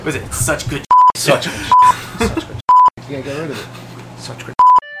Was it such good? Such good. Such good. You can't get rid of it. Such good.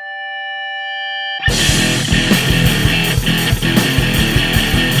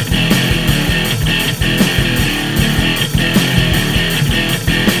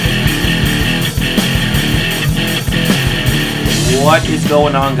 What is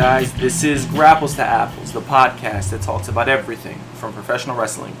going on, guys? This is Grapples to Apples, the podcast that talks about everything from professional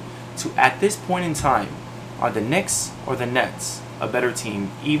wrestling to, at this point in time, are the Knicks or the Nets a better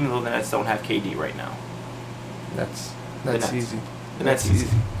team, even though the Nets don't have KD right now? That's Nets. easy. The Nets easy.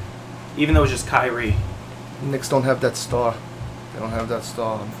 Even though it's just Kyrie. Knicks don't have that star. They don't have that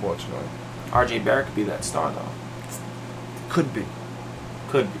star, unfortunately. RJ Barrett could be that star, though. Could be.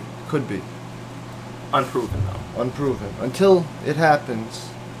 Could be. Could be. Unproven, though. Unproven. Until it happens,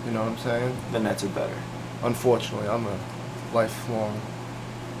 you know what I'm saying? The Nets are better. Unfortunately, I'm a lifelong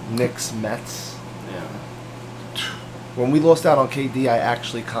Knicks Mets. Yeah. When we lost out on KD, I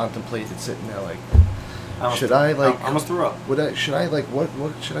actually contemplated sitting there like, should I I almost threw up. what should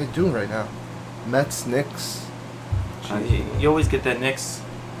I do right now? Mets, Knicks. You always get that Knicks.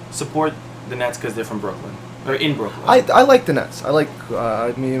 Support the Nets because they're from Brooklyn. They're in Brooklyn. I like the Nets. I like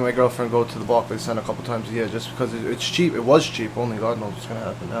me and my girlfriend go to the Barclays Center a couple times a year just because it's cheap. It was cheap. Only God knows what's gonna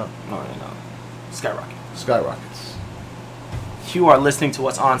happen now. No. Skyrocket. Skyrockets. You are listening to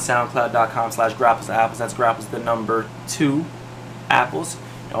us on SoundCloud.com/Grapples to Apples. That's Grapples the number 2 Apples.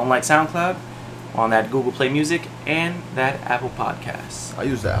 On like SoundCloud, on that Google Play Music, and that Apple Podcasts. I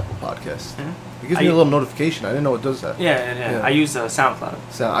use the Apple Podcast. Yeah. It gives me a little notification. I didn't know it does that. Yeah. I use SoundCloud.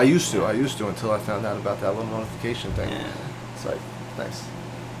 So I used to until I found out about that little notification thing. Yeah. It's like, nice.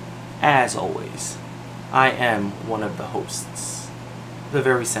 As always, I am one of the hosts, the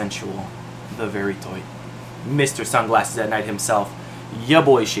very sensual, the very toy, Mr. Sunglasses at Night himself, ya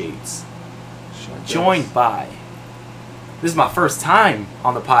boy Shades, joined by. This is my first time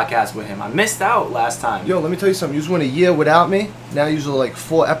on the podcast with him. I missed out last time. Yo, let me tell you something. You went a year without me. Now you're like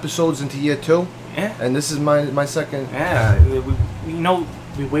 4 episodes into year 2. Yeah. And this is my second. Yeah.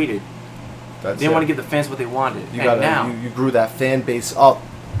 We waited. Didn't want to give the fans what they wanted. You grew that fan base up.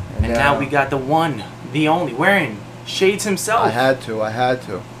 And now we got the one, the only, wearing Shades himself. I had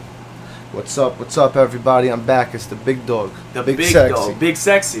to. What's up, everybody? I'm back. It's the big dog. The big sexy. Dog. Big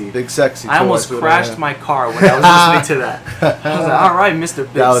sexy. Big sexy. I almost crashed my car when I was listening to that. I was like, all right, Mr.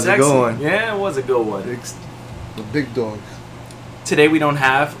 Big Sexy. That was a good one. Yeah, it was a good one. The big dog. Today we don't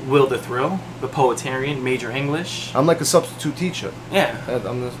have Will the Thrill, the Poetarian, Major English. I'm like a substitute teacher. Yeah. You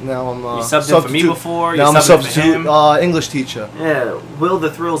subbed in for me before. Now I'm a substitute English teacher. Yeah. Will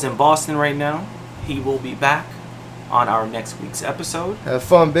the Thrill's in Boston right now. He will be back on our next week's episode. Have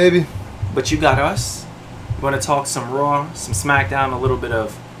fun, baby. But you got us. We're going to talk some Raw, some SmackDown, a little bit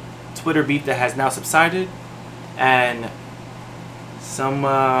of Twitter beef that has now subsided, and some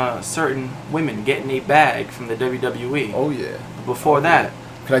certain women getting a bag from the WWE. Oh, yeah. But before that...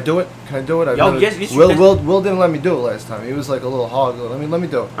 Can I do it? Yes, Will didn't let me do it last time. He was like a little hog. Let me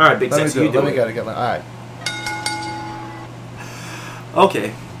do it. All right, Big Sexy, you do it. Let me get it. All right.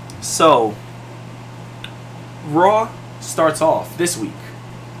 Okay, so Raw starts off this week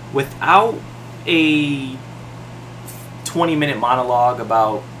without a 20-minute monologue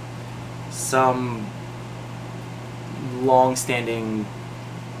about some long-standing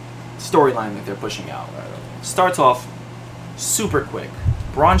storyline that they're pushing out. Starts off super quick.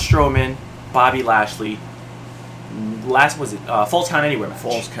 Braun Strowman, Bobby Lashley. Falls Count Anywhere match.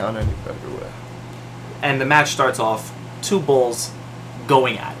 Falls Count Anywhere. And the match starts off 2 bulls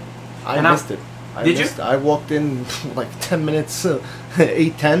going at it. I missed it. Did you? I walked in like 10 minutes,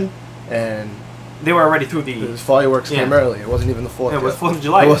 8:10, and they were already through the fireworks came early. It wasn't even the 4th. It was 4th of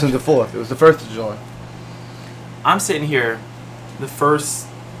July. It wasn't the 4th. It was the 1st of July. I'm sitting here, the first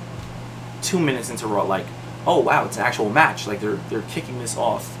 2 minutes into Raw, like, oh wow, it's an actual match. Like they're kicking this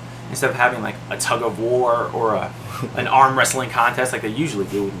off instead of having like a tug of war or an arm wrestling contest like they usually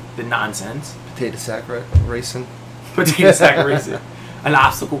do. The nonsense. Potato sack racing. An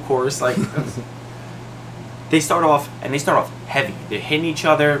obstacle course, like. They start off heavy. They're hitting each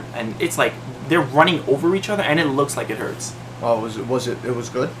other, and it's like they're running over each other, and it looks like it hurts. Oh, it was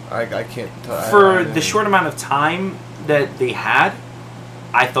good? I can't tell. For the short amount of time that they had,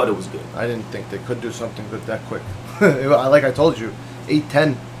 I thought it was good. I didn't think they could do something good that quick. Like I told you,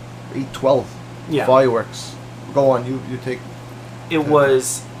 8:10, 8:12. Yeah. Fireworks. Go on, you take. It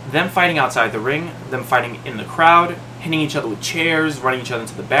was them fighting outside the ring, them fighting in the crowd, hitting each other with chairs, running each other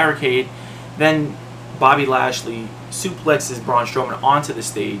into the barricade, then Bobby Lashley suplexes Braun Strowman onto the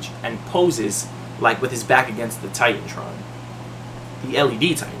stage and poses like with his back against the Titantron. The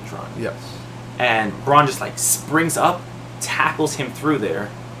LED Titantron. Yes. And Braun just like springs up, tackles him through there,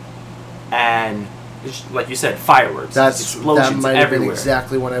 and like you said, fireworks. That explosions might have been everywhere.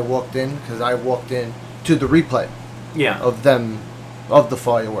 exactly when I walked in, because I walked in to the replay Yeah. of the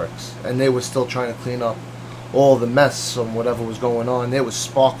fireworks, and they were still trying to clean up all the mess from whatever was going on. There was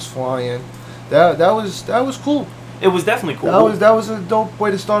sparks flying. That was cool. It was definitely cool. That was a dope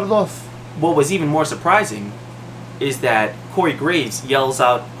way to start it off. What was even more surprising is that Corey Graves yells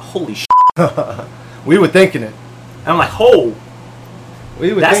out, "Holy shit!" We were thinking it. And I'm like, "Oh,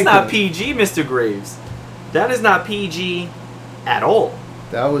 We were that's thinking not it. PG, Mr. Graves. That is not PG at all."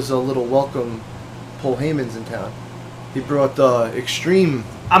 That was a little welcome. Paul Heyman's in town. He brought Extreme.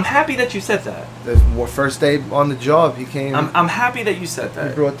 I'm happy that you said that. The first day on the job, he came. I'm happy that you said He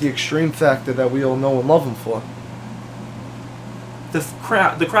that. brought the Extreme factor that we all know and love him for.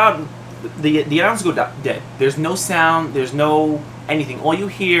 The crowd, the announcers go dead. There's no sound. There's no anything. All you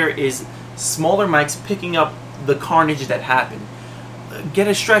hear is smaller mics picking up the carnage that happened. Get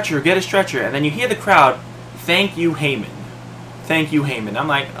a stretcher, and then you hear the crowd. Thank you, Heyman. Thank you, Heyman. I'm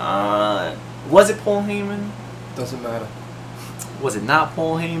like, was it Paul Heyman? Doesn't matter. Was it not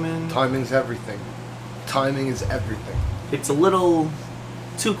Paul Heyman? Timing's everything. Timing is everything. It's a little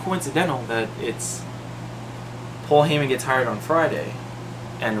too coincidental that it's Paul Heyman gets hired on Friday,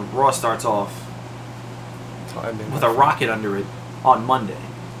 and Raw starts off Timing. with a rocket under it on Monday.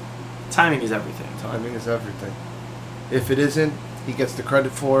 Timing is everything. Timing is everything. If it isn't, he gets the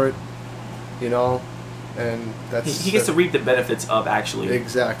credit for it. You know, and that's He gets to reap the benefits of actually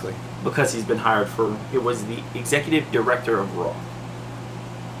exactly. because he's been hired for. It was the executive director of Raw.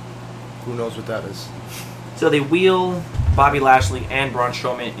 Who knows what that is? So they wheel Bobby Lashley and Braun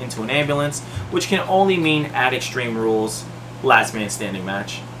Strowman into an ambulance, which can only mean at Extreme Rules, last man standing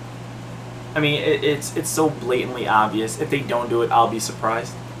match. I mean, it's so blatantly obvious. If they don't do it, I'll be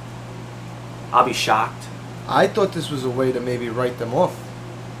surprised. I'll be shocked. I thought this was a way to maybe write them off.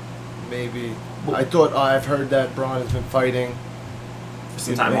 Maybe. I thought I've heard that Braun has been fighting.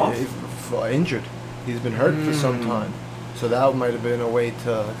 Some time off. Injured. He's been hurt for some time. So that might have been a way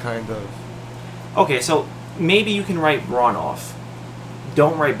to kind of. Okay, so maybe you can write Braun off.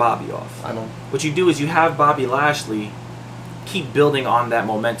 Don't write Bobby off. I don't. What you do is you have Bobby Lashley keep building on that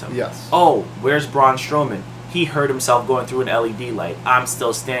momentum. Yes. Oh, where's Braun Strowman? He hurt himself going through an LED light. I'm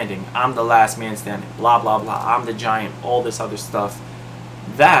still standing. I'm the last man standing. Blah, blah, blah. I'm the giant. All this other stuff.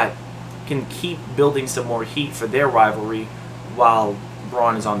 That can keep building some more heat for their rivalry while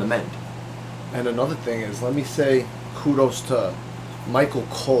Braun is on the mend. And another thing is, let me say kudos to Michael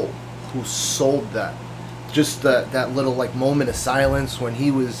Cole, who sold that. Just that little like moment of silence when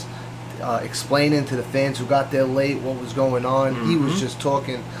he was explaining to the fans who got there late what was going on. Mm-hmm. He was just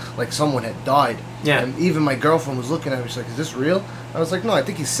talking like someone had died. Yeah. And even my girlfriend was looking at me. She's like, "Is this real?" I was like, "No, I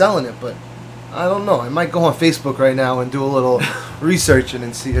think he's selling it, but I don't know. I might go on Facebook right now and do a little researching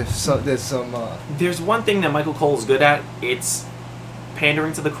and see if there's some." There's one thing that Michael Cole is good at. It's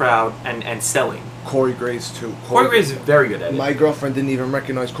pandering to the crowd and selling. Corey Graves too. Corey Graves is very good at it. My girlfriend didn't even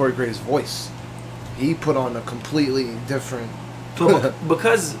recognize Corey Graves' voice. He put on a completely different. But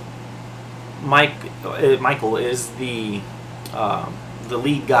because Michael is the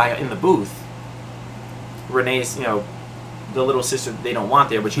lead guy in the booth. Renee's, the little sister they don't want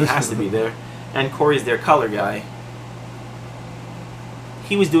there, but she has to be there, and Corey's their color guy.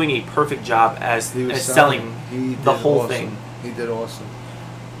 He was doing a perfect job as selling the whole thing. He did awesome.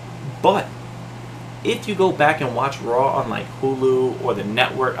 But if you go back and watch Raw on like Hulu or the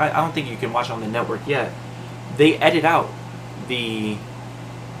network, I don't think you can watch it on the network yet. They edit out the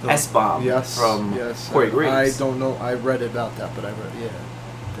S-bomb from Corey Graves. I don't know. I read about that, but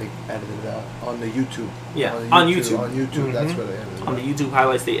they edited it out on the YouTube. Yeah, on YouTube. On YouTube, Mm-hmm. That's where they edited it out. On the YouTube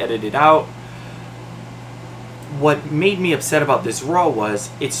highlights, they edited it out. What made me upset about this Raw was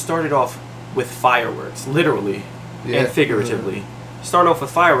it started off with fireworks, literally and figuratively. Mm-hmm. Start off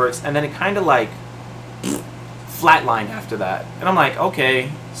with fireworks, and then it kind of like flatlined after that. And I'm like, okay,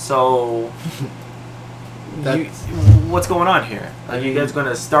 so what's going on here? Are you guys going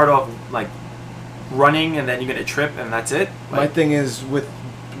to start off like running, and then you're going to trip, and that's it? My thing is with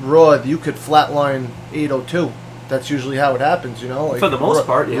Raw, you could flatline 802. That's usually how it happens, Like, for the most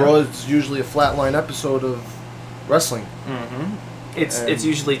part, yeah. Raw is usually a flatline episode of wrestling. Mm-hmm. It's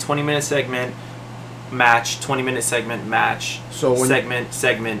usually 20-minute segment, match, 20-minute segment, match,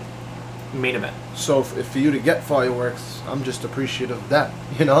 segment, main event. So if for you to get fireworks, I'm just appreciative of that.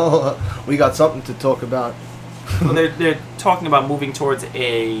 We got something to talk about. Well, they're talking about moving towards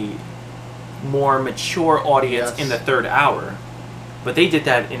a more mature audience in the third hour, but they did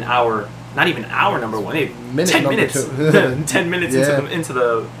that in not even hour number one. 10 minutes. 10 minutes into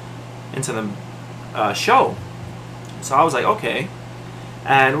the show. So I was like, okay.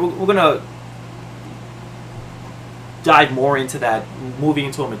 And we're gonna dive more into that, moving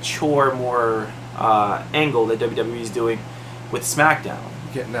into a mature, more angle that WWE is doing with SmackDown.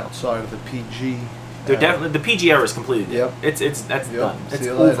 Getting outside of the PG. They're definitely the PG era is completed. Yep. It's that's Yep. done. See It's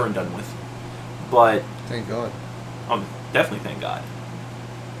you over later. and done with. But Thank God. definitely thank God.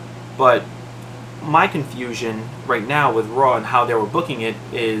 But my confusion right now with Raw and how they were booking it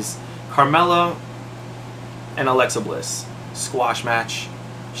is Carmella and Alexa Bliss squash match.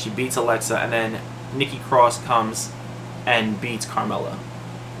 She beats Alexa, and then Nikki Cross comes and beats Carmella.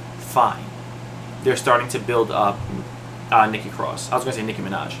 Fine. They're starting to build up Nikki Cross. I was going to say Nicki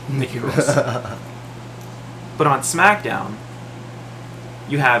Minaj. Nikki Cross. But on SmackDown,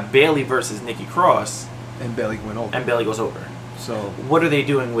 you have Bayley versus Nikki Cross, And Bailey went over. and Bayley goes over. So What are they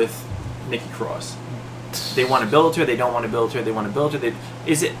doing with Nikki Cross? They want to build her. They don't want to build her. They want to build her.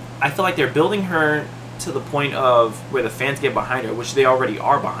 I feel like they're building her to the point of where the fans get behind her, which they already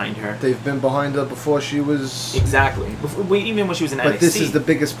are behind her. they've been behind her before she was. Exactly. Even when she was in NXT. But this is the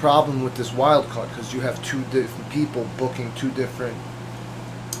biggest problem with this wild card because you have two different people booking two different.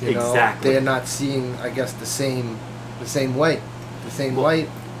 You know, Exactly. they're not seeing, I guess, the same way, the same light.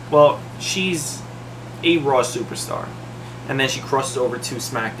 Well, she's a Raw superstar, and then she crosses over to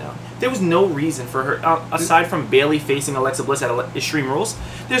SmackDown. There was no reason for her, aside from Bayley facing Alexa Bliss at Extreme Rules.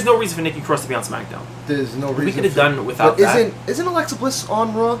 There's no reason for Nikki Cross to be on SmackDown. There's no reason. We could have done without but that. Isn't Alexa Bliss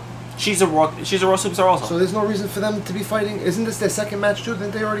on Raw? She's a Raw superstar also. So there's no reason for them to be fighting. Isn't this their second match too?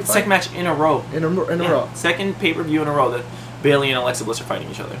 Didn't they already fight? Second match in a row. in a row. Second pay-per-view in a row that Bayley and Alexa Bliss are fighting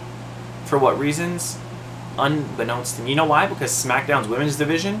each other. For what reasons? Unbeknownst to me. You know why? Because SmackDown's women's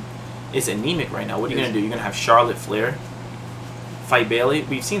division is anemic right now. What are you going to do? You're going to have Charlotte Flair fight Bayley?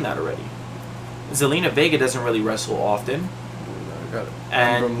 We've seen that already. Zelina Vega doesn't really wrestle often. You got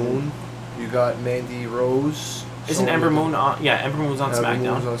And- Ember Moon. You got Mandy Rose. Isn't Sonya Ember Moon on... Yeah, Ember Moon's on Ember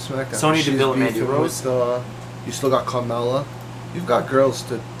SmackDown. Moon's on SmackDown. Sonya She's Deville and Mandy beefing Rose. with, you still got Carmella. You've got girls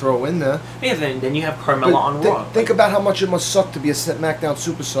to throw in there. Yeah, then you have Carmella But on Raw. Think about how much it must suck to be a SmackDown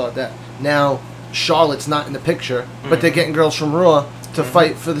superstar that now Charlotte's not in the picture, but they're getting girls from Raw to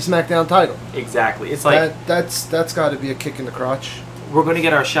fight for the SmackDown title. Exactly. It's like, That's got to be a kick in the crotch. we're going to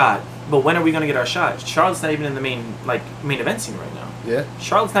get our shot. But when are we going to get our shot? Charlotte's not even in the main event scene right now. Yeah,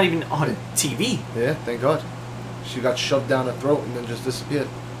 Charlotte's not even on TV. yeah. Thank God. She got shoved down her throat and then just disappeared.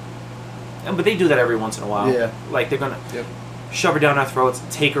 But they do that every once in a while. Yeah. Like, they're going to Yep. shove her down our throats,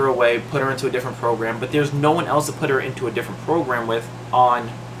 take her away, put her into a different program. But there's no one else to put her into a different program with on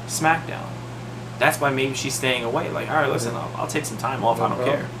SmackDown. That's why maybe she's staying away. Like, all right, listen, I'll take some time off. No I don't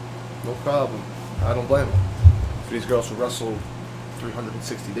problem. care. No problem. I don't blame them. For these girls who wrestle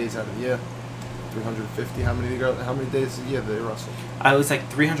 360 days out of the year, 350. How many days a year do they wrestle? I was like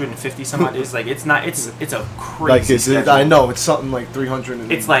 350 some odd days. Like, it's not. It's a crazy Like schedule. I know it's something like 300.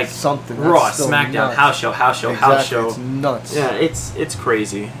 And It's like something. Raw, That's still SmackDown, nuts. house show, house Exactly, show. It's nuts. Yeah, it's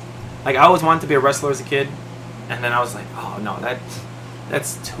crazy. Like, I always wanted to be a wrestler as a kid, and then I was like, oh no,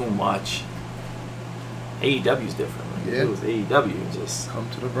 that's too much. AEW's different. Like, Yeah. It was AEW, just Come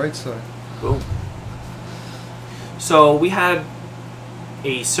to the bright side. boom. So we had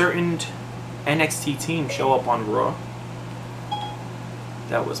a certain NXT team show up on Raw.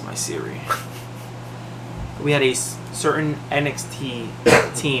 That was my Siri. We had a certain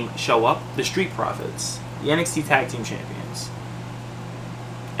NXT team show up, the Street Profits, the NXT Tag Team Champions.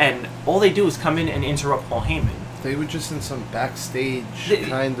 And all they do is come in and interrupt Paul Heyman. They were just in some backstage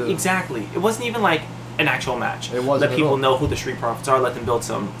kind of. Exactly. It wasn't even like an actual match. It wasn't Let at people all. know who the Street Profits are, let them build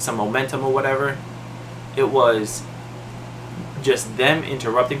some momentum or whatever. It was just them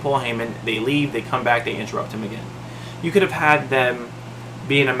interrupting Paul Heyman. They leave, they come back, they interrupt him again. You could have had them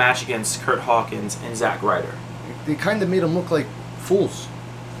be in a match against Kurt Hawkins and Zack Ryder. They kind of made them look like fools.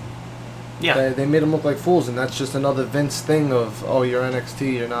 Yeah. They made them look like fools, and that's just another Vince thing of, oh, you're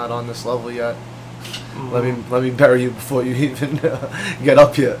NXT, you're not on this level yet. Let me bury you before you even get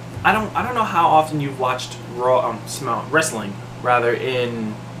up here. I don't know how often you've watched wrestling rather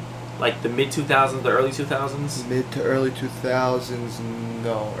in like the mid 2000s, the early 2000s. Mid to early 2000s,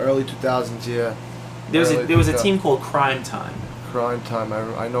 no. Early 2000s, yeah. There was a team called Crime Time. Crime Time,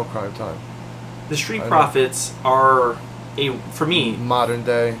 I know Crime Time. The Street I know. Profits are for me, Modern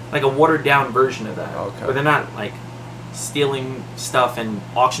day. like a watered down version of that. Okay. But they're not like stealing stuff and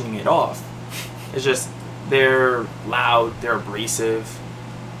auctioning it off. It's just they're loud, they're abrasive.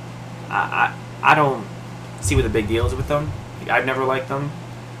 I don't see what the big deal is with them. Like, I've never liked them.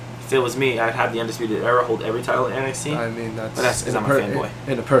 If it was me, I'd have the Undisputed Era hold every title in NXT. I mean, But that's 'cause I'm a fanboy.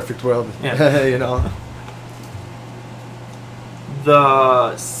 In a perfect world, Yeah. you know.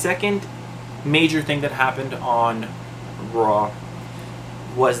 The second major thing that happened on Raw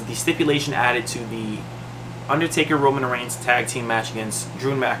was the stipulation added to the Undertaker Roman Reigns tag team match against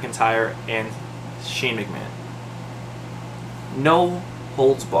Drew McIntyre and Shane McMahon. No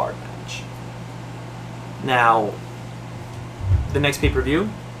holds barred match. Now, the next pay-per-view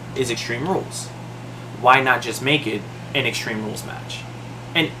is Extreme Rules. Why not just make it an Extreme Rules match?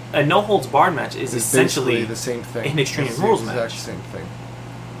 And a no holds barred match is It's essentially basically the same thing. an Extreme It's Rules the match. exact same thing.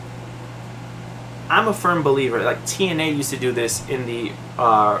 I'm a firm believer, like TNA used to do this in the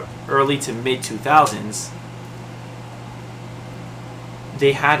early to mid 2000s.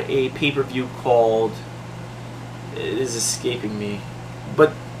 They had a pay-per-view called, it is escaping me,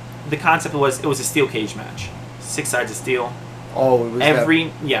 but the concept was it was a steel cage match, 6 sides of steel. Oh, it was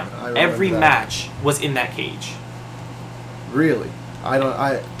Every remember every that. match was in that cage. Really? I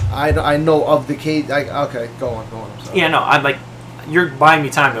know of the cage. Okay, go on. I'm sorry. Yeah, no, I'm like, you're buying me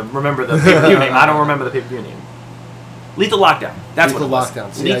time to remember the pay-per-view name. I don't remember the pay-per-view name. Lethal Lockdown. That's Lethal what it was.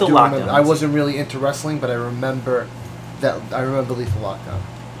 Lockdown. See, Lethal I do Lockdown. remember. I wasn't really into wrestling, but I remember that. I remember Lethal Lockdown.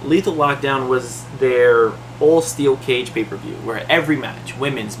 Lethal Lockdown was their all steel cage pay-per-view where every match,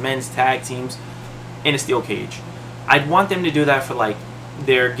 women's, men's, tag teams, in a steel cage. I'd want them to do that for like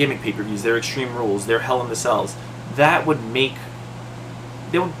their gimmick pay-per-views, their Extreme Rules, their Hell in the Cells. That would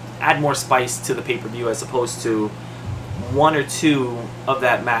they would add more spice to the pay-per-view as opposed to 1 or 2 of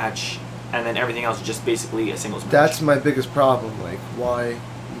that match and then everything else is just basically a singles match. That's my biggest problem. Like, why?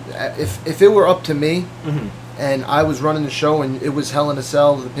 If it were up to me, Mhm. and I was running the show, and it was Hell in a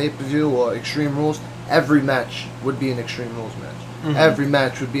Cell, the pay-per-view, or Extreme Rules, every match would be an Extreme Rules match. Mhm. Every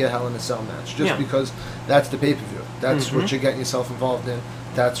match would be a Hell in a Cell match, just Yeah. because that's the pay-per-view. That's Mhm. what you're getting yourself involved in.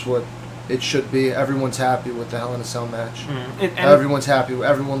 That's what it should be. Everyone's happy with the Hell in a Cell match. And Everyone's happy.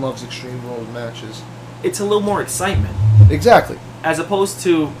 Everyone loves Extreme Rules matches. it's a little more excitement. Exactly. As opposed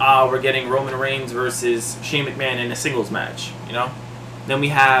to, we're getting Roman Reigns versus Shane McMahon in a singles match, you know? Then we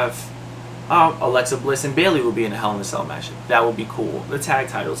have Alexa Bliss and Bayley will be in a Hell in a Cell match. That would be cool. The tag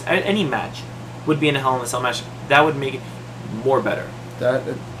titles, any match would be in a Hell in a Cell match. That would make it more better. That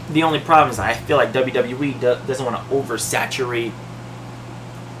The only problem is I feel like WWE doesn't want to oversaturate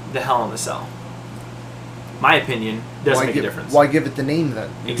the Hell in a Cell. My opinion doesn't make a difference. Why give it the name then?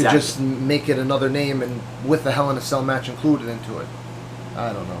 You Exactly. could just make it another name and with the Hell in a Cell match included into it.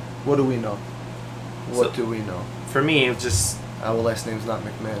 I don't know. What do we know? What do we know? For me, it's just Our last name's not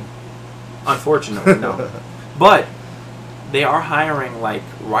McMahon. unfortunately no. But they are hiring like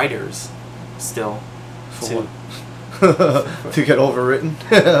writers still. For to, what? To get overwritten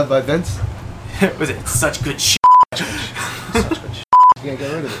by Vince? was it such good shit? Such good shit. You can't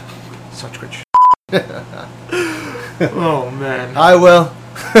get rid of it. Such good shit. Oh man. Hi, Will.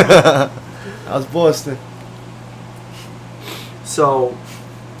 How's Boston? So,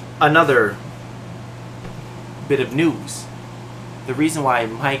 another bit of news. The reason why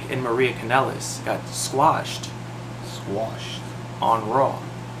Mike and Maria Kanellis got squashed Squashed. on Raw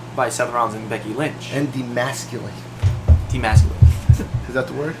by Seth Rollins and Becky Lynch. And demasculate. Demasculate. Is that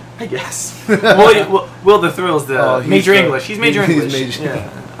the word? I guess. Will the Thrill's the Oh, he's major the- English. He's major he's English. major. Yeah.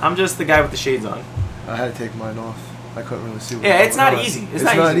 I'm just the guy with the shades on. I had to take mine off. I couldn't really see what Yeah, was it's going not on. easy. It's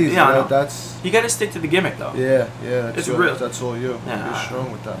not easy. Yeah, I know. That's... You gotta stick to the gimmick though. Yeah, that's It's your- real. That's all you. Yeah. You're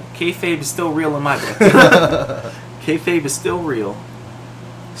strong with that. Kayfabe is still real in my book. Kayfabe is still real.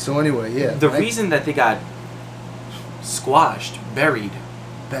 So anyway, yeah. The reason that they got squashed, buried,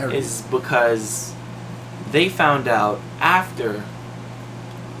 Barry. is because they found out after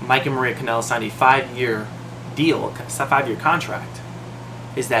Mike and Maria Kanellis signed a 5-year deal, a 5-year contract,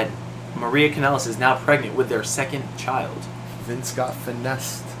 is that Maria Kanellis is now pregnant with their second child. Vince got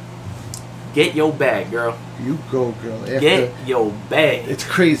finessed. Get your bag, girl. You go, girl. After, Get your bag. It's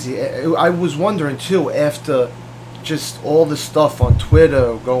crazy. I was wondering too, after just all the stuff on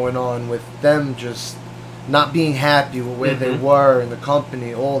Twitter going on with them just not being happy with where they Mhm. were in the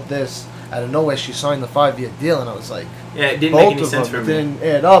company, all this. Out of nowhere, she signed the 5-year deal, and I was like, Yeah, it didn't make both any of sense them, for it me. didn't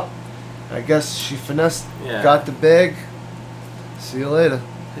add up. I guess she finessed, Yeah. got the bag. See you later.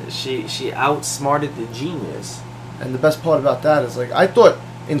 She outsmarted the genius. And the best part about that is, like, I thought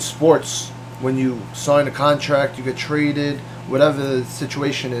in sports, when you sign a contract, you get traded, whatever the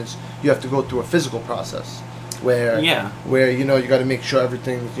situation is, you have to go through a physical process. Where, Yeah. you got to make sure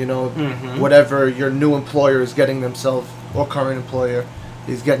everything, Mhm. whatever your new employer is getting themselves, or current employer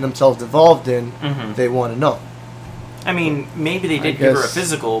is getting themselves involved in, Mhm. they want to know. I mean, maybe they I did give her a guess-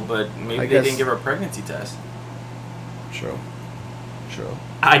 physical, but maybe I they guess- didn't give her a pregnancy test. True.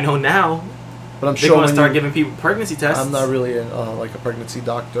 I know now. But I'm They're sure going to when start you, giving people pregnancy tests. I'm not really like a pregnancy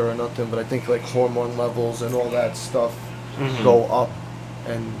doctor or nothing, but I think like hormone levels and all that stuff Mhm. go up,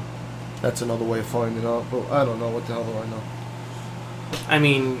 and that's another way of finding out. But I don't know, what the hell do I know? I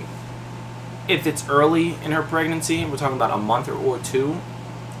mean, if it's early in her pregnancy, we're talking about a month or two.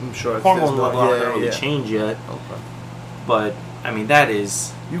 I'm sure it's Hormone level aren't yeah, really yeah. change yet, Okay. but I mean that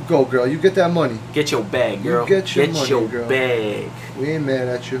is You go, girl. You get that money. get your bag, girl. You get your money, girl. Bag. We ain't mad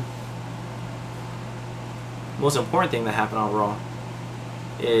at you. Most important thing that happened on Raw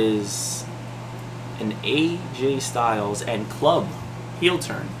is an AJ Styles and Club heel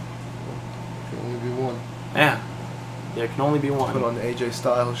turn. Can only be one. Yeah, there can only be one. Put on the AJ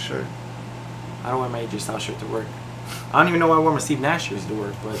Styles shirt. I don't wear my AJ Styles shirt to work. I don't even know why I wore my Steve Nash shirts to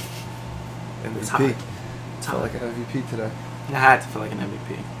work, but it's hot. MVP. It's Felt hot. like an MVP today. I had to feel like an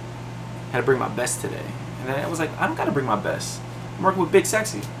MVP. Had to bring my best today. And then I was like, I don't got to bring my best. I'm working with Big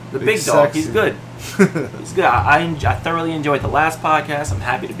Sexy. The big dog. He's Sexy. good. He's good. I thoroughly enjoyed the last podcast. I'm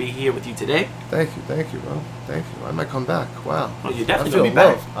happy to be here with you today. Thank you, bro. Thank you. I might come back. Wow. Well, you I definitely feel will be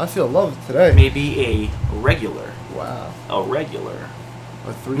back. love. I feel love today. Maybe a regular. Wow. A regular.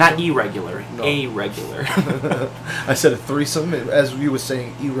 A threesome? Not irregular. No. A regular. I said a threesome, as you were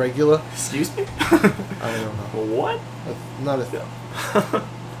saying, irregular. Excuse me? I don't know. What? Not a.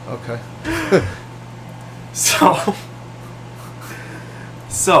 Okay.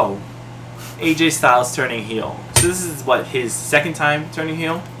 So, AJ Styles turning heel. So this is what, his second time turning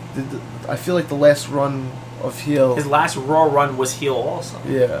heel? I feel like the last run of heel. His last Raw run was heel also.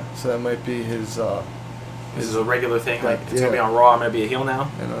 Yeah, so that might be his. This is a regular thing. Like it's Yeah. gonna be on Raw. I'm gonna be a heel now.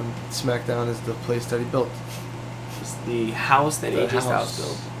 And on SmackDown is the place that he built. It's the house that The AJ Styles house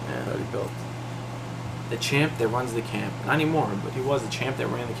built. that Yeah. he built. The champ that runs the camp. Not anymore, but he was the champ that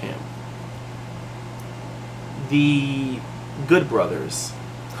ran the camp. The Good Brothers,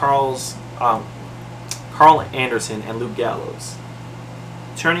 Carl Anderson and Luke Gallows,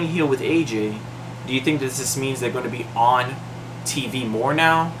 turning heel with AJ. Do you think that this means they're going to be on TV more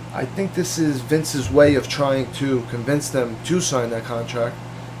now? I think this is Vince's way of trying to convince them to sign that contract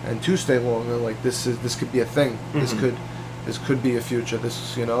and to stay longer. Like this could be a thing. Mhm. This could be a future.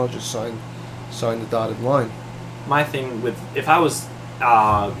 This just sign the dotted line. My thing with, if I was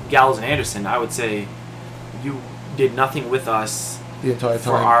Gallows and Anderson, I would say you did nothing with us The entire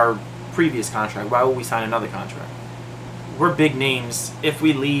for time. our previous contract. Why would we sign another contract? We're big names. If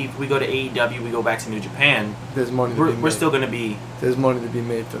we leave, we go to AEW, we go back to New Japan. There's money to be made. We're still going to be. There's money to be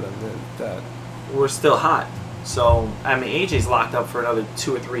made for them. That We're still hot. So I mean, AJ's locked up for another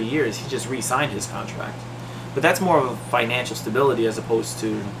 2 or 3 years. He just re-signed his contract, but that's more of a financial stability as opposed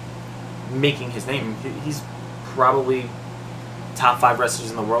to making his name. He's probably top 5 wrestlers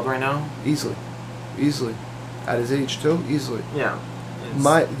in the world right now. easily, at his age too, easily. Yeah.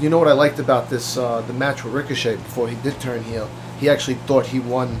 You know what I liked about this the match with Ricochet before he did turn heel? He actually thought he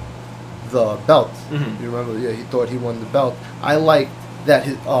won the belt. Mhm. You remember? Yeah, he thought he won the belt. I liked that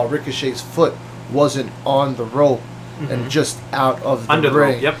Ricochet's foot wasn't on the rope Mhm. and just out of the Under the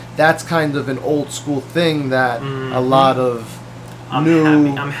ring. rope, yep. That's kind of an old school thing that Mhm. a lot of I'm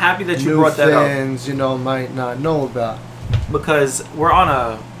happy that you new brought that up. fans, might not know about. Because we're on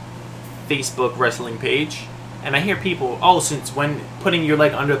a Facebook wrestling page, and I hear people, since when putting your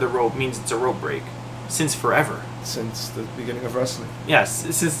leg under the rope means it's a rope break? Since forever. Since the beginning of wrestling. Yes,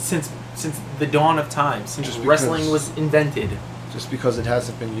 since the dawn of time, since Just wrestling because- was invented. Just because it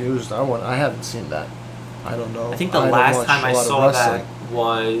hasn't been used, I haven't seen that. I don't know. I think the don't last watch time a I lot of saw that wrestling.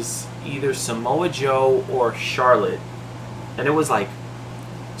 was either Samoa Joe or Charlotte, and it was like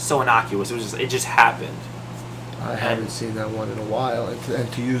so innocuous. It just happened. I haven't seen that one in a while,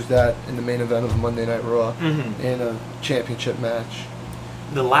 and to use that in the main event of Monday Night Raw Mhm. in a championship match.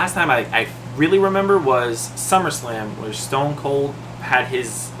 The last time I really remember was SummerSlam, where Stone Cold had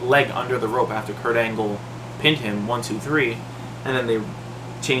his leg under the rope after Kurt Angle pinned him 1, 2, 3, and then they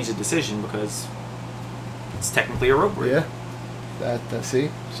changed the decision because it's technically a rope break. Yeah, that see.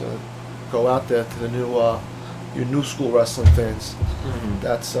 So go out there to the your new school wrestling fans. Mhm.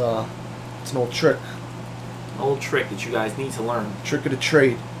 That's it's an old trick, Old trick that you guys need to learn. trick of the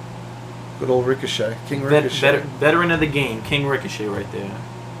trade. Good old Ricochet, King Ricochet. Veteran of the game, King Ricochet, right there.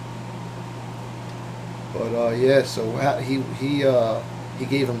 But yeah, so he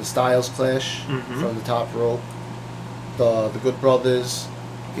gave him the Styles Clash Mhm. from the top rope. The Good Brothers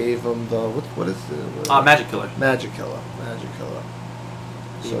gave him the what is the Magic Killer. Magic Killer.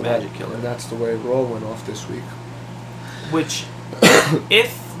 The Magic Killer. And that's the way Raw went off this week. Which,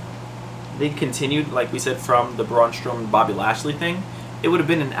 if they continued, like we said, from the Braun Strowman Bobby Lashley thing, it would have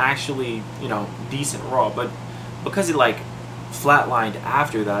been an actually decent Raw. But because it flatlined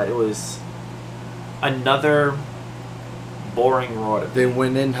after that, it was another boring Raw. They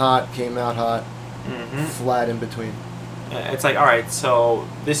went in hot, came out hot, Mm-hmm. flat in between. It's like, all right, so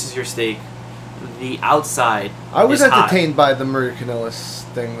this is your stake. the outside. I was is hot. entertained by the Maria Kanellis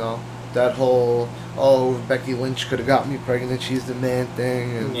thing, though. That whole, Becky Lynch could have got me pregnant, she's the man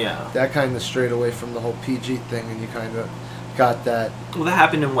thing. And Yeah. that kind of strayed away from the whole PG thing, and you kind of got that. Well, that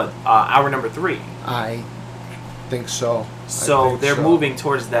happened in what, hour number 3. I think so. So they're moving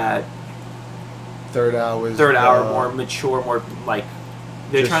towards that third hour, more mature, more like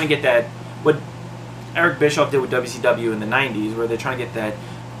they're trying to get that what Eric Bischoff did with WCW in the 90s, where they're trying to get that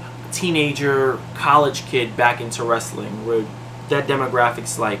teenager college kid back into wrestling, where that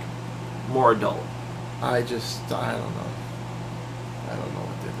demographic's like more adult. I don't know. I don't know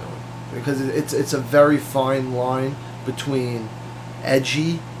what they're doing, because it's a very fine line between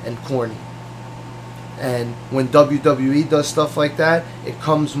edgy and corny. And when WWE does stuff like that, it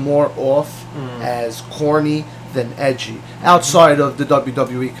comes more off as corny than edgy. Outside of the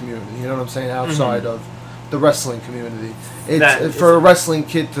WWE community, you know what I'm saying? Outside of the wrestling community. For a wrestling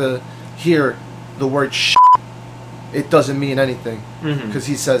kid to hear the word shit, it doesn't mean anything. Because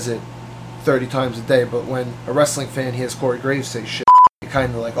he says it 30 times a day. But when a wrestling fan hears Corey Graves say shit, you're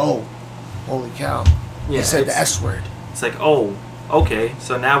kind of like, oh, holy cow. He said the S word. It's like, oh, okay,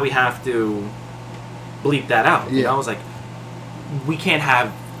 so now we have to bleep that out. You know, it's like, we can't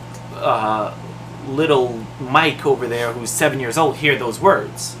have little Mike over there who's 7 years old hear those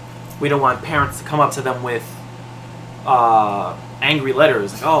words. We don't want parents to come up to them with angry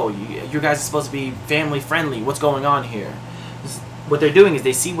letters like, oh, you guys are supposed to be family friendly, what's going on here? What they're doing is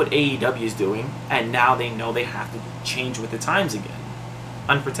they see what AEW is doing, and now they know they have to change with the times again.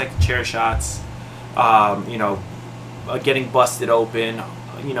 Unprotected chair shots, getting busted open,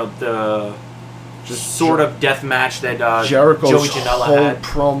 the just sort of death match that Jericho's Joey Janela whole had.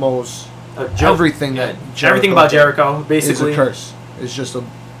 Promos, everything everything about Jericho basically is a curse. It's just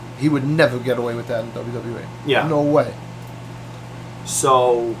he would never get away with that in WWE. Yeah, no way.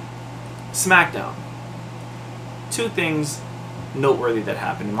 So, SmackDown. 2 things noteworthy that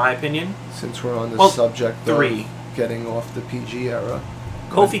happened, in my opinion. Since we're on the subject 3. of getting off the PG era,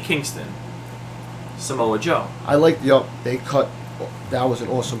 Kofi Kingston, Samoa Joe. I like they cut. That was an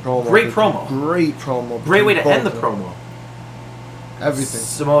awesome promo. Great promo. Great promo. Great way to end the promo. Everything.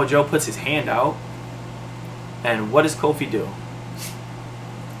 Samoa Joe puts his hand out, and what does Kofi do?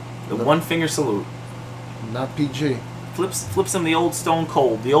 The one finger salute. Not PG. Flips him the old Stone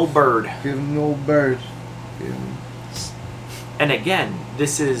Cold, the old bird. Give him the old bird. And again,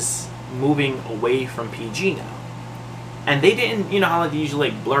 this is moving away from PG now. And they didn't, how they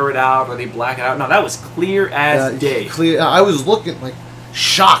usually blur it out or they black it out. No, that was clear as day. Clear. I was looking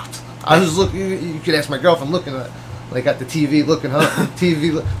shocked. I was looking. You could ask my girlfriend, looking at the TV, looking look at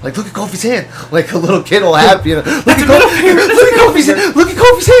Kofi's hand, like a little kid all happy. Look at Kofi's hand. Look at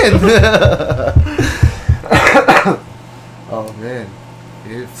Kofi's hand. Oh man,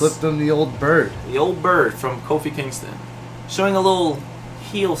 he flipped him the old bird. The old bird from Kofi Kingston, showing a little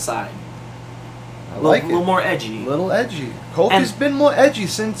heel side. I like it. A little more edgy. A little edgy. Kofi's been more edgy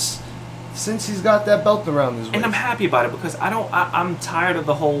since he's got that belt around his waist. And I'm happy about it because I'm tired of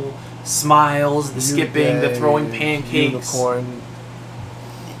the whole smiles, the skipping, the throwing pancakes. Unicorn.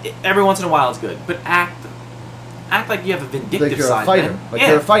 Every once in a while it's good, but act like you have a vindictive like you're side. A fighter. Man. Like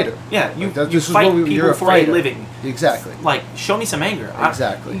you're a fighter. Yeah, you fight you're people for a living. Exactly. Like, show me some anger.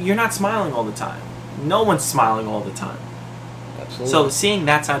 Exactly. You're not smiling all the time. No one's smiling all the time. Absolutely. So seeing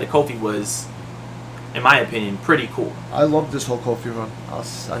that side of Kofi was, in my opinion, pretty cool. I love this whole Kofi run. I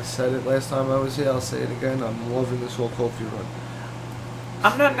said it last time I was here. I'll say it again. I'm loving this whole Kofi run.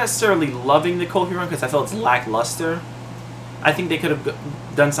 I'm not necessarily loving the Kofi run because I felt it's lackluster. I think they could have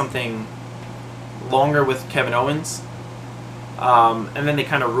done something longer with Kevin Owens. And then they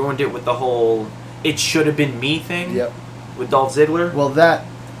kind of ruined it with the whole "it should have been me" thing. Yep. With Dolph Ziggler. Well, that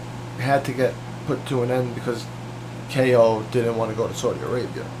had to get put to an end because KO didn't want to go to Saudi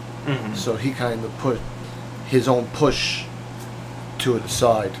Arabia. Mm-hmm. So he kind of put his own push to the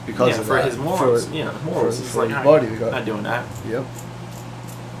side because of for that. his morals. Morals. For his body. Not doing that. Yep.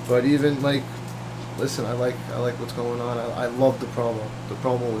 But even listen, I like what's going on. I love the promo. The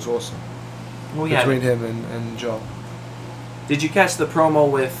promo was awesome. Well, between him and Joe. Did you catch the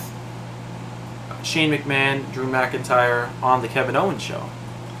promo with Shane McMahon, Drew McIntyre on the Kevin Owens show?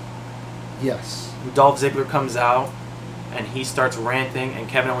 Yes. Dolph Ziggler comes out and he starts ranting, and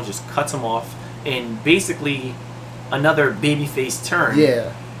Kevin Owens just cuts him off in basically another babyface turn.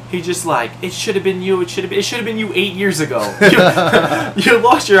 Yeah. He just it should have been you. It should have been you 8 years ago. You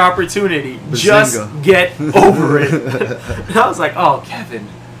lost your opportunity. Bazinga. Just get over it. And I was like, oh, Kevin,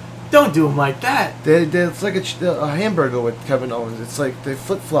 don't do him like that. It's like a hamburger with Kevin Owens. It's like they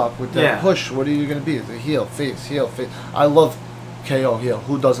flip flop with that push. What are you gonna be? The heel, face, heel, face. I love KO heel.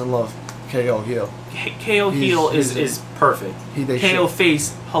 Who doesn't love KO heel. KO heel is perfect. KO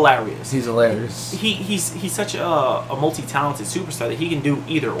face hilarious. He's hilarious. He's such a multi-talented superstar that he can do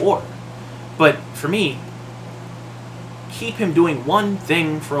either or. But for me, keep him doing one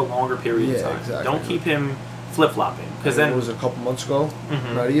thing for a longer period of time. Exactly. Don't keep him flip-flopping, because then what was it, a couple months ago?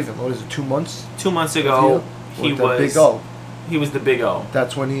 Not even. What is it? 2 months? 2 months ago, he was Big O. He was the Big O.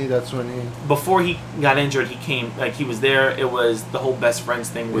 That's when he. Before he got injured, he was there. It was the whole best friends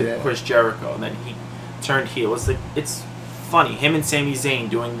thing with Chris Jericho, and then he turned heel. It's funny, him and Sami Zayn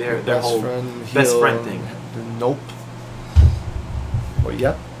doing their whole best friend thing. Nope. Well,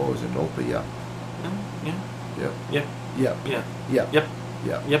 yep. What was it? Nope. But yeah. Yeah. Yep. Yep. Yep. Yeah. Yep. Yep.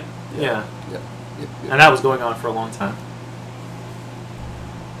 Yep. Yep. Yeah. Yep. And that was going on for a long time.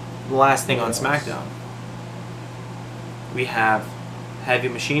 The last thing on Yes. SmackDown, we have Heavy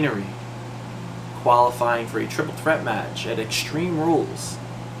Machinery qualifying for a triple threat match at Extreme Rules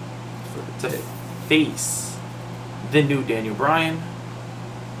to face the new Daniel Bryan,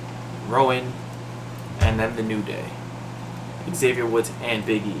 Rowan, and then the New Day, Xavier Woods and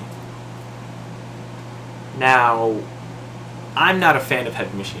Big E. Now, I'm not a fan of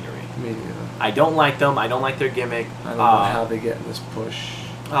Heavy Machinery. Me neither. I don't like them. I don't like their gimmick. I don't know how they get in this push.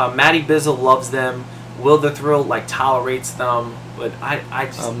 Matty Bizzle loves them. Will the Thrill tolerates them, but I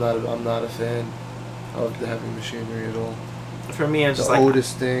just I'm not a fan of the Heavy Machinery at all. For me, I'm just the like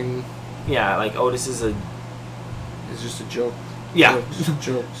Otis thing. Yeah, like Otis is It's just a joke. Yeah.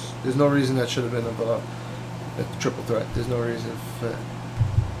 Jokes. There's no reason that should have been a triple threat. There's no reason for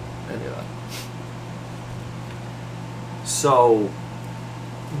any of that. So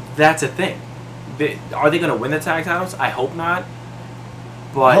that's a thing. Are they going to win the tag titles? I hope not.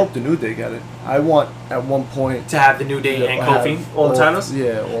 But I hope the New Day get it. I want at one point to have the New Day and Kofi all the titles.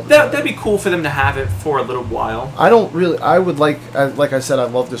 Yeah, all the that'd be cool for them to have it for a little while. I don't really. I would like I said, I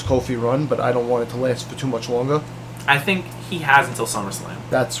love this Kofi run, but I don't want it to last for too much longer. I think he has until SummerSlam.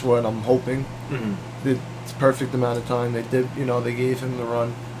 That's what I'm hoping. Mm-hmm. It's perfect amount of time. They did, they gave him the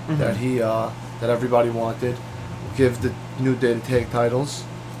run that he that everybody wanted. Give the New Day the tag titles,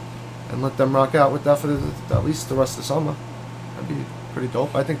 and let them rock out with that for at least the rest of the summer. That'd be pretty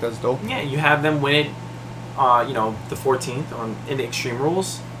dope. I think that's dope. Yeah, you have them win it, the 14th in the Extreme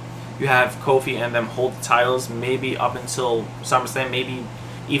Rules. You have Kofi and them hold the titles maybe up until SummerSlam, maybe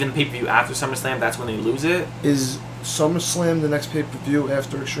even the pay-per-view after SummerSlam. That's when they lose it. Is SummerSlam the next pay-per-view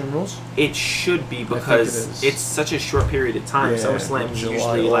after Extreme Rules? It should be, because it's such a short period of time. Yeah, SummerSlam is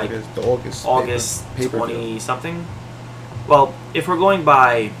July, usually August August 20 something. Well, if we're going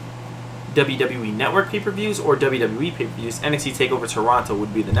by WWE Network pay-per-views or WWE pay-per-views, NXT TakeOver Toronto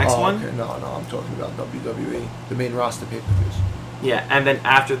would be the next one. Okay. No, I'm talking about WWE, the main roster pay-per-views. Yeah, and then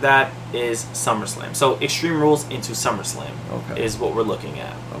after that is SummerSlam. So Extreme Rules into SummerSlam is what we're looking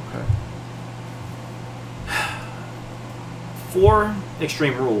at. Okay. For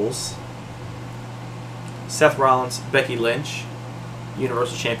Extreme Rules, Seth Rollins, Becky Lynch,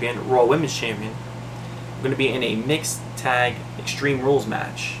 Universal Champion, Raw Women's Champion, are going to be in a mixed tag Extreme Rules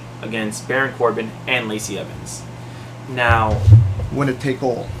match against Baron Corbin and Lacey Evans. Now, Winner take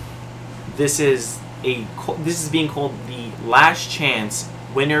all. This is being called the Last Chance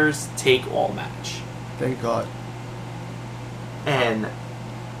Winners Take All match. Thank God. And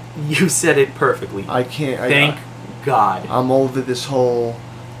you said it perfectly. I can't. Thank God. I'm over this whole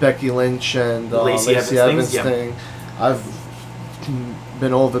Becky Lynch and Lacey Evans thing. I've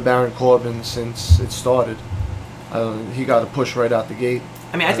been over Baron Corbin since it started. He got a push right out the gate.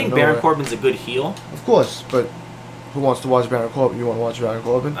 I mean, I think Baron Corbin's a good heel. Of course, but who wants to watch Baron Corbin? You want to watch Baron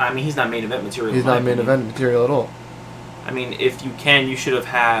Corbin? I mean, he's not main event material. He's not main event material at all. I mean, if you can, you should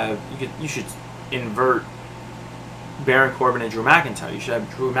you should invert Baron Corbin and Drew McIntyre. You should have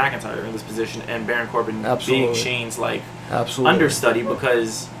Drew McIntyre in this position and Baron Corbin being Shane's understudy,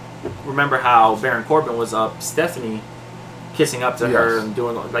 because remember how Baron Corbin was up Stephanie kissing up to her and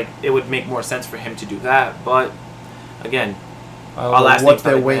doing it would make more sense for him to do that, but again, I don't know what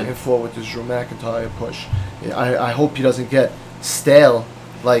they're waiting for with this Drew McIntyre push. I hope he doesn't get stale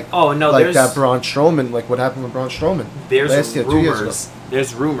like that Braun Strowman, like what happened with Braun Strowman last year, 2 years ago.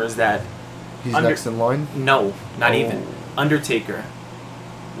 There's rumors that he's next in line. No, not even. Undertaker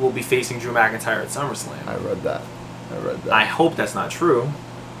will be facing Drew McIntyre at SummerSlam. I read that. I hope that's not true,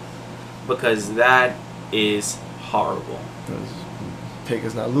 because that is horrible.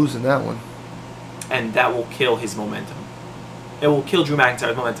 Taker's not losing that one. And that will kill his momentum. It will kill Drew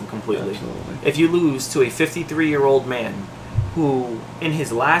McIntyre's momentum completely. Absolutely. If you lose to a 53-year-old man who, in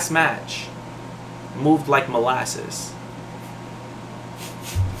his last match, moved like molasses,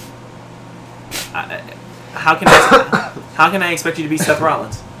 how can I How can I expect you to beat Seth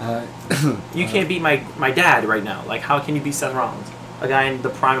Rollins? Uh, You can't beat my dad right now. Like, how can you beat Seth Rollins? A guy in the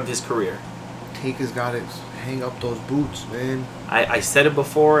prime of his career. Taker's got to hang up those boots, man. I said it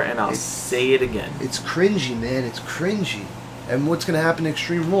before, and I'll It's- say it again. It's cringy, man. It's cringy. And what's gonna happen in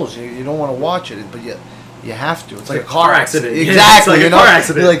Extreme Rules? You don't want to watch it, but you have to. It's like a car accident. Yeah, Exactly. it's like a you know? car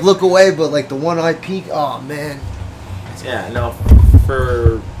accident. You like look away, but like the one eye peek. Oh man. Yeah, no.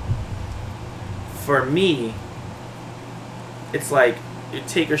 For me, it's like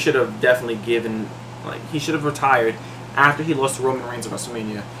Taker should have definitely given. Like, he should have retired after he lost to Roman Reigns at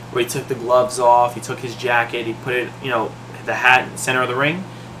WrestleMania, where he took the gloves off, he took his jacket, he put it, the hat in the center of the ring.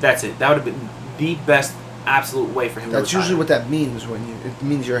 That's it. That would have been the best absolute way for him That's to retire. usually what that means when it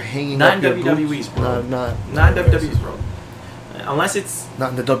means you're hanging Not up in your WWE's boots. world. Not in WWE's world. Unless it's Not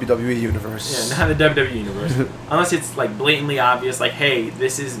in the WWE universe. not in the WWE universe. Unless it's like blatantly obvious, like, hey,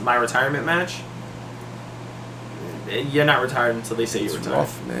 this is my retirement match. You're not retired until they say It's you're retired.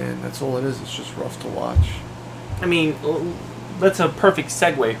 rough, man. That's all it is. It's just rough to watch. I mean, that's a perfect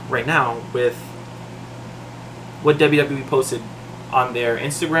segue right now with what WWE posted on their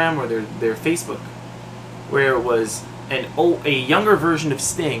Instagram or their Facebook, where it was a younger version of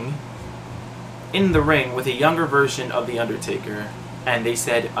Sting in the ring with a younger version of The Undertaker, and they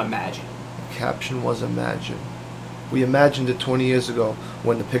said, imagine. The caption was "Imagine." We imagined it 20 years ago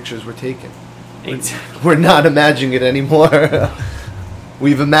when the pictures were taken. Exactly. We're not imagining it anymore.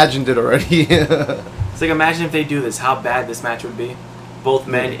 We've imagined it already. It's like, imagine if they do this, how bad this match would be. Both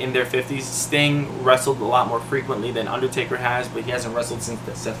men in their 50s. Sting wrestled a lot more frequently than Undertaker has, but he hasn't wrestled since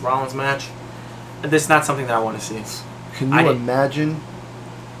the Seth Rollins match. And that's not something that I want to see. Can you imagine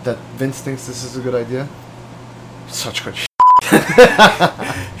that Vince thinks this is a good idea? Such good shit.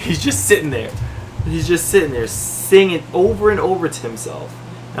 He's just sitting there. He's just sitting there singing over and over to himself.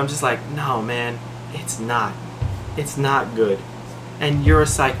 And I'm just like, no, man, it's not. It's not good. And you're a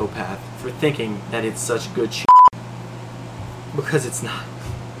psychopath for thinking that it's such good shit. Because it's not.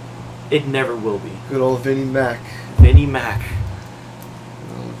 It never will be. Good old Vinnie Mac. Vinnie Mac.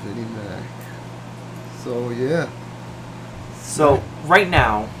 Good old Vinnie Mac. So, yeah. So, right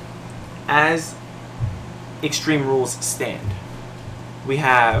now, as Extreme Rules stand, we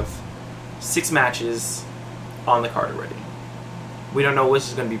have 6 matches on the card already. We don't know which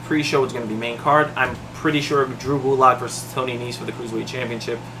is going to be pre-show, which is going to be main card. I'm pretty sure Drew Gulak versus Tony Nese for the Cruiserweight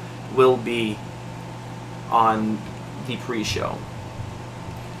Championship will be on the pre-show.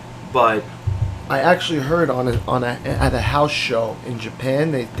 But I actually heard at a house show in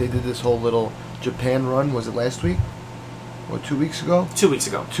Japan, they did this whole little Japan run. Was it last week? Or 2 weeks ago? 2 weeks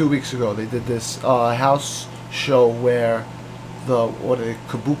ago. 2 weeks ago, they did this house show where the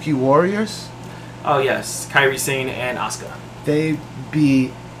Kabuki Warriors? Oh yes, Kairi Sane and Asuka. They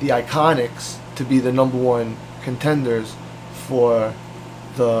beat the Iconics to be the number 1 contenders for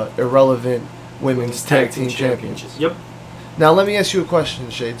the Irrelevant Women's Tag Team Championship. Yep. Now let me ask you a question,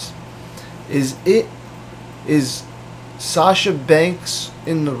 Shades. Is Sasha Banks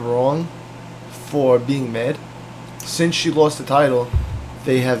in the wrong for being mad? Since she lost the title,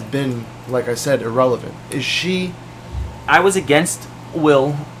 they have been, like I said, irrelevant. Is she... I was against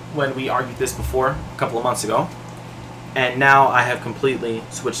Will when we argued this before, a couple of months ago. And now I have completely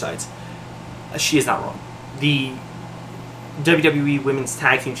switched sides. She is not wrong. The WWE Women's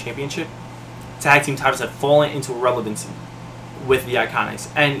Tag Team Championship, tag team titles have fallen into irrelevancy with the Iconics.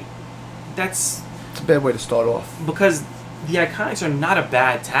 And that's... It's a bad way to start off. Because the Iconics are not a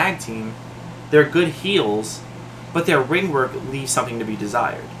bad tag team. They're good heels, but their ring work leaves something to be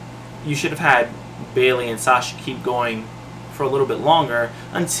desired. You should have had Bayley and Sasha keep going for a little bit longer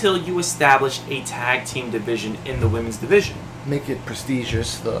until you establish a tag team division in the women's division. Make it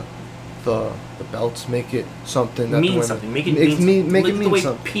prestigious, the belts, make it something that Mean the women... something. Make it Make mean it the mean way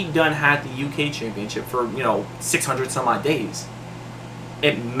something. Pete Dunne had the UK Championship for 600 some odd days.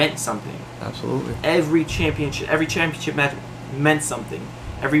 It meant something. Absolutely. Every championship match meant something.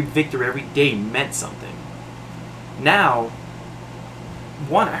 Every victory, every day meant something. Now,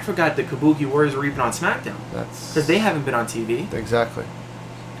 I forgot the Kabuki Warriors were even on SmackDown. Because they haven't been on TV. Exactly.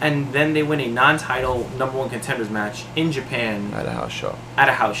 And then they win a non-title number 1 contenders match in Japan At a house show. at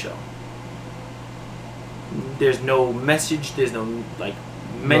a house show. There's no message, there's no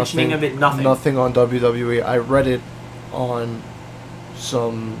mentioning of it, nothing. Nothing on WWE. I read it on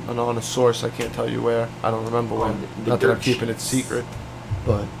on a source, I can't tell you where. I don't remember when. the Not that I'm dirt keeping it sheets. secret,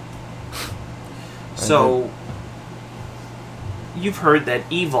 but... So, you've heard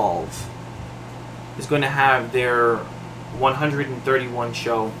that Evolve is going to have their 131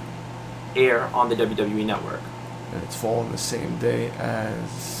 show air on the WWE Network. And it's falling the same day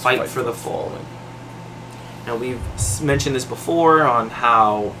as Fight for the Fallen. And we've mentioned this before on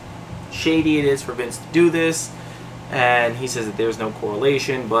how shady it is for Vince to do this. And he says that there's no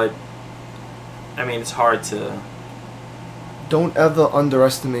correlation, but I mean, it's hard to... Don't ever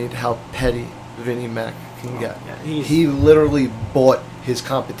underestimate how petty Vinnie Mac can get. Yeah, he literally bought his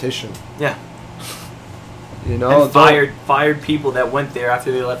competition. Yeah. You know, and fired people that went there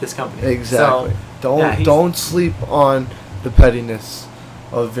after they left his company. Exactly. So, don't sleep on the pettiness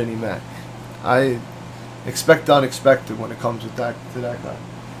of Vinnie Mac. I expect the unexpected when it comes to that guy.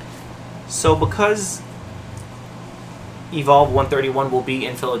 So because Evolve 131 will be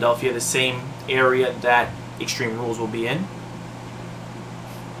in Philadelphia, the same area that Extreme Rules will be in,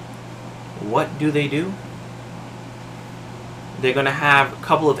 what do? They're going to have a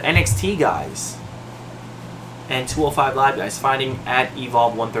couple of NXT guys and 205 Live guys fighting at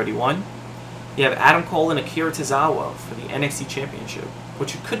Evolve 131. You have Adam Cole and Akira Tozawa for the NXT Championship,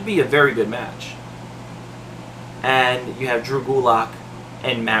 which could be a very good match. And you have Drew Gulak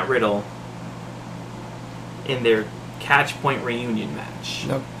and Matt Riddle in their Catch Point reunion match.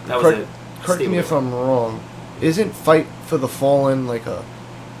 Now, correct me if I'm wrong. Isn't Fight for the Fallen like a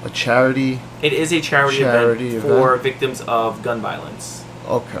charity? It is a charity event for victims of gun violence.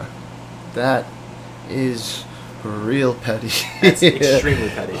 Okay. That is real petty. That's extremely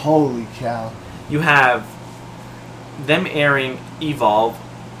petty. Holy cow. You have them airing Evolve,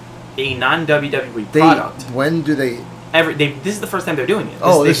 a non-WWE product. When do they... This is the first time they're doing it.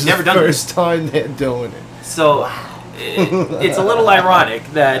 This is the first time they're doing it. So, it's a little ironic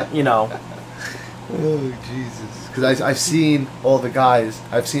that, you know... Oh, Jesus. Because I've seen all the guys.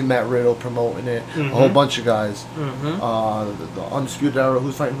 I've seen Matt Riddle promoting it. A whole bunch of guys. The Undisputed Era.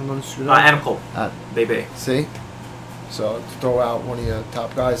 Who's fighting from the Undisputed Era? Adam Cole. Baby. See? So, to throw out one of your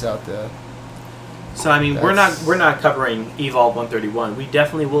top guys out there. So, I mean, we're not covering Evolve 131. We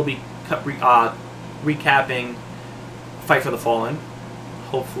definitely will be recapping Fight for the Fallen.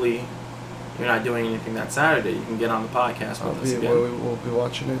 Hopefully, you're not doing anything that Saturday. You can get on the podcast with us again. We'll be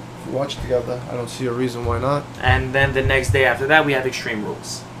watching it. If we watch it together, I don't see a reason why not. And then the next day after that, we have Extreme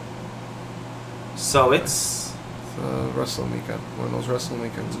Rules. So it's wrestling weekend. One of those wrestling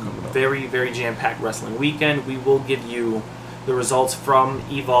weekends coming up. Very, very jam-packed wrestling weekend. We will give you the results from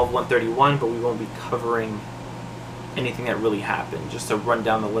Evolve 131, but we won't be covering anything that really happened. Just to run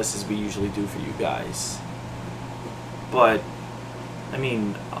down the list as we usually do for you guys. But, I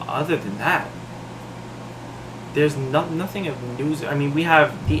mean, other than that, there's nothing of news. I mean, we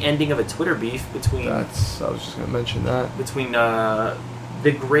have the ending of a Twitter beef between... I was just going to mention that. Between the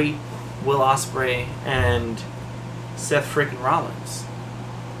great Will Ospreay and Seth freaking Rollins.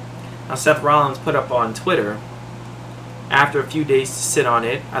 Now, Seth Rollins put up on Twitter, after a few days to sit on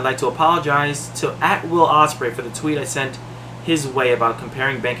it, I'd like to apologize to @Will Ospreay for the tweet I sent his way about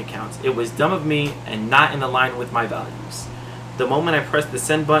comparing bank accounts. It was dumb of me and not in line with my values. The moment I pressed the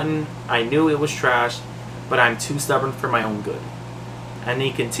send button, I knew it was trash, but I'm too stubborn for my own good. And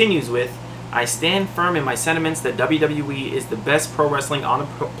he continues with, I stand firm in my sentiments that WWE is the best pro wrestling on the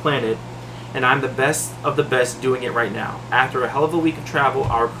planet, and I'm the best of the best doing it right now. After a hell of a week of travel,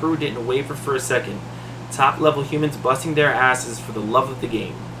 our crew didn't waver for a second. Top-level humans busting their asses for the love of the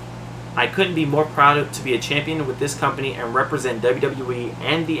game. I couldn't be more proud to be a champion with this company and represent WWE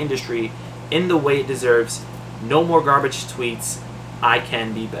and the industry in the way it deserves. No more garbage tweets. I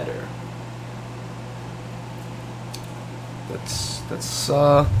can be better.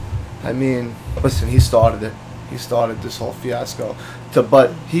 I mean, listen, he started it. He started this whole fiasco.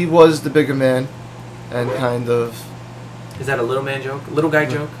 But he was the bigger man and kind of... Is that a little man joke? Little guy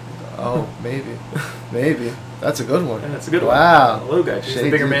joke? Oh, maybe. Maybe. That's a good one. Yeah, that's a good one. Wow. Little guy. He's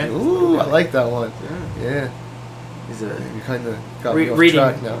the bigger man. Ooh, I like that one. Yeah. You kind of got me off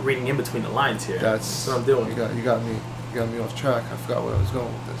track now. Reading in between the lines here. That's what I'm doing. You got me off track. I forgot where I was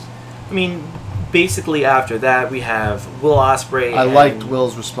going with this. I mean, basically after that we have Will Ospreay. I liked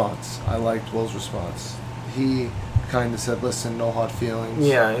Will's response. He kind of said, "Listen, no hard feelings."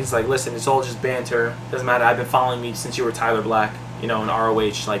 Yeah, he's like, "Listen, it's all just banter. Doesn't matter. I've been following me since you were Tyler Black, in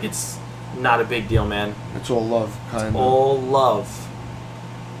ROH. Like, it's not a big deal, man. It's all love, kind of. All love."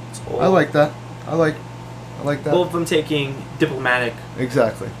 I like that. I like that. Both of them taking diplomatic,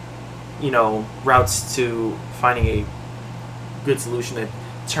 exactly, routes to finding a good solution that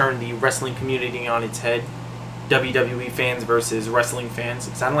turn the wrestling community on its head. WWE fans versus wrestling fans.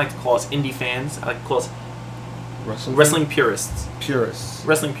 Because I don't like to call us indie fans. I like to call us wrestling purists.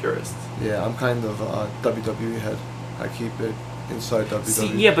 Wrestling purists. Yeah, I'm kind of a WWE head. I keep it inside WWE.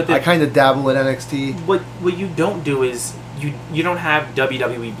 See, yeah, but I kind of dabble in NXT. What you don't do is you don't have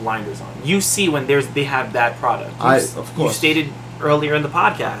WWE blinders on. You see when they have that product. Of course. You stated earlier in the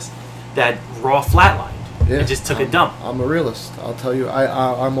podcast that Raw flatlined. Yeah, It just took a dump. I'm a realist. I'll tell you.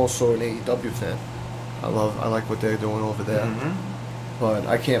 I'm also an AEW fan. I like what they're doing over there. But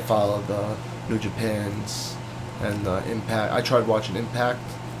I can't follow the New Japan's and Impact. I tried watching Impact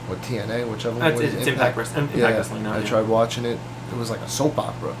or TNA, whichever one. It's Impact Wrestling now. I tried watching it. It was like a soap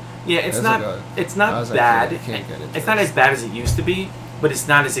opera. Yeah, it's not bad. I can't get it. It's not as bad as it used to be, but it's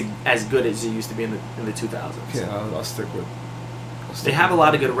not as good as it used to be in the 2000s. Yeah, I'll stick with. They have a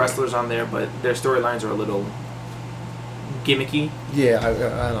lot of good wrestlers on there, but their storylines are a little gimmicky. Yeah,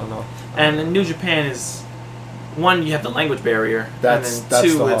 I don't know. And in New Japan is, one, you have the language barrier. That's and then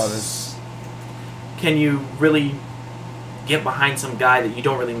two, the it's, hardest. Can you really get behind some guy that you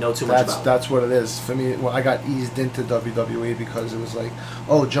don't really know too much about? That's what it is. For me, I got eased into WWE because it was like,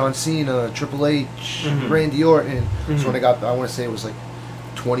 oh, John Cena, Triple H, Randy Orton. So when I want to say it was like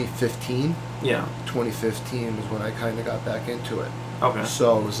 2015. Yeah. 2015 was when I kind of got back into it. Okay.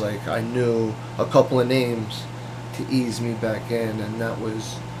 So it was like I knew a couple of names to ease me back in, and that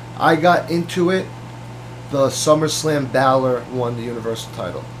was, I got into it. The SummerSlam Balor won the Universal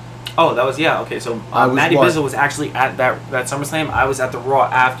title. Oh, that was, okay. So Matty Bizzle was actually at that SummerSlam. I was at the Raw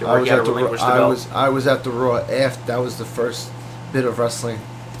after. I was at the Raw after. That was the first bit of wrestling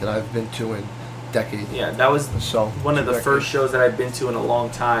that I've been to in decades. Yeah, that was one of the first shows that I've been to in a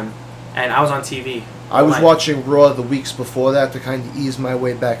long time, and I was on TV. I was watching Raw the weeks before that to kind of ease my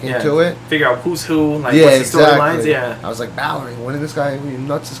way back into it. Figure out who's who, like what's the storylines. Yeah, I was like, Balor, winning this guy,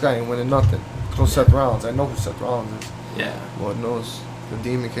 nuts this guy, ain't winning nothing. No Seth Rollins. I know who Seth Rollins is. Yeah. Lord knows. The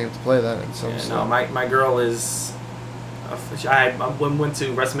Demon came to play that. My girl is. I went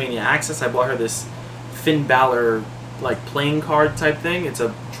to WrestleMania Access. I bought her this Finn Balor like playing card type thing. It's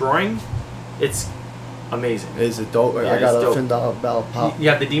a drawing. It's amazing. Is it dope? Yeah, I got a Finn Balor pop. You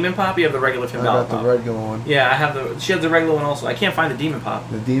have the Demon pop. You have the regular Finn Balor pop. I got the regular one. Yeah, I have the. She has the regular one also. I can't find the Demon pop.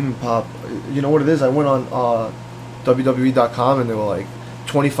 The Demon pop. You know what it is? I went on WWE.com and they were like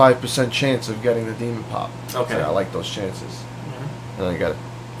 25% chance of getting the Demon pop. Okay. So I like those chances. And I got it.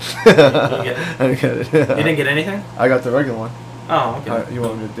 You didn't get it? I didn't get it. You didn't get anything? I got the regular one. Oh, okay. You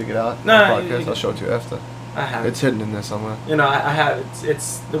want me to dig it out? No, I'll show it to you after. I have. It's hidden in there somewhere. I have.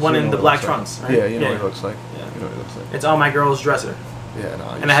 It's the one in the black trunks, right? Yeah, you know what it looks like. Yeah. You know what it looks like. It's on my girl's dresser. Yeah, no.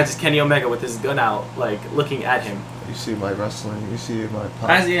 And I had this Kenny Omega with his gun out, like looking at him. You see my wrestling. You see my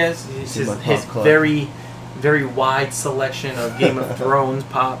pop. Yes, his very, very wide selection of Game of Thrones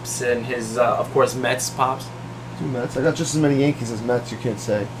pops and his, of course, Mets pops. 2 Mets. I got just as many Yankees as Mets. You can't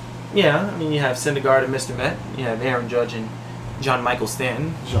say. Yeah, I mean you have Syndergaard and Mr. Met. You have Aaron Judge and John Michael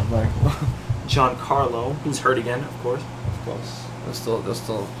Stanton. John Carlo, who's hurt again, of course. Of course. They'll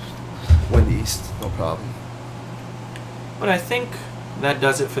still win the East, no problem. But I think that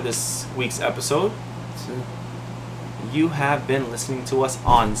does it for this week's episode. That's it. You have been listening to us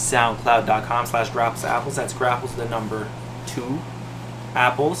on SoundCloud.com/GrappleSApples. That's Grapples the number 2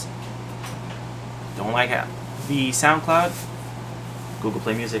 apples. Don't like the SoundCloud, Google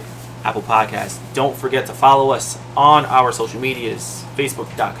Play Music, Apple Podcasts. Don't forget to follow us on our social medias.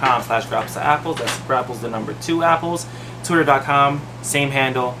 Facebook.com/GrappleSApples. That's Grapples the number 2 apples. Twitter.com, same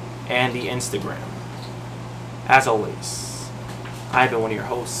handle, and the Instagram. As always, I've been one of your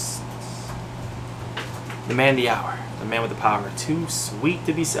hosts, the man of the hour, the man with the power, too sweet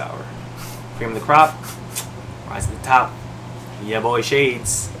to be sour. Cream of the crop, rise to the top. Yeah, boy,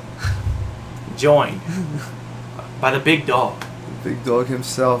 Shades. Joined by the big dog. Big dog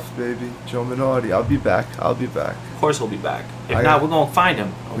himself, baby. Joe Minardi. I'll be back. Of course he'll be back. If not, we're going to find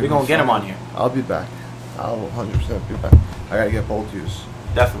him. We're going to get him on here. I'll be back. I'll 100% be back. I got to get both views.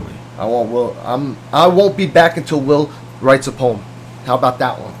 Definitely. I won't be back until Will writes a poem. How about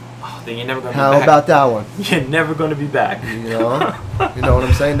that one? Oh, then you're never going to be back. How about that one? You're never going to be back. You know? You know what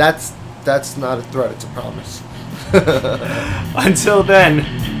I'm saying? That's not a threat. It's a promise. Until then,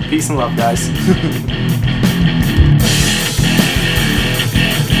 peace and love, guys.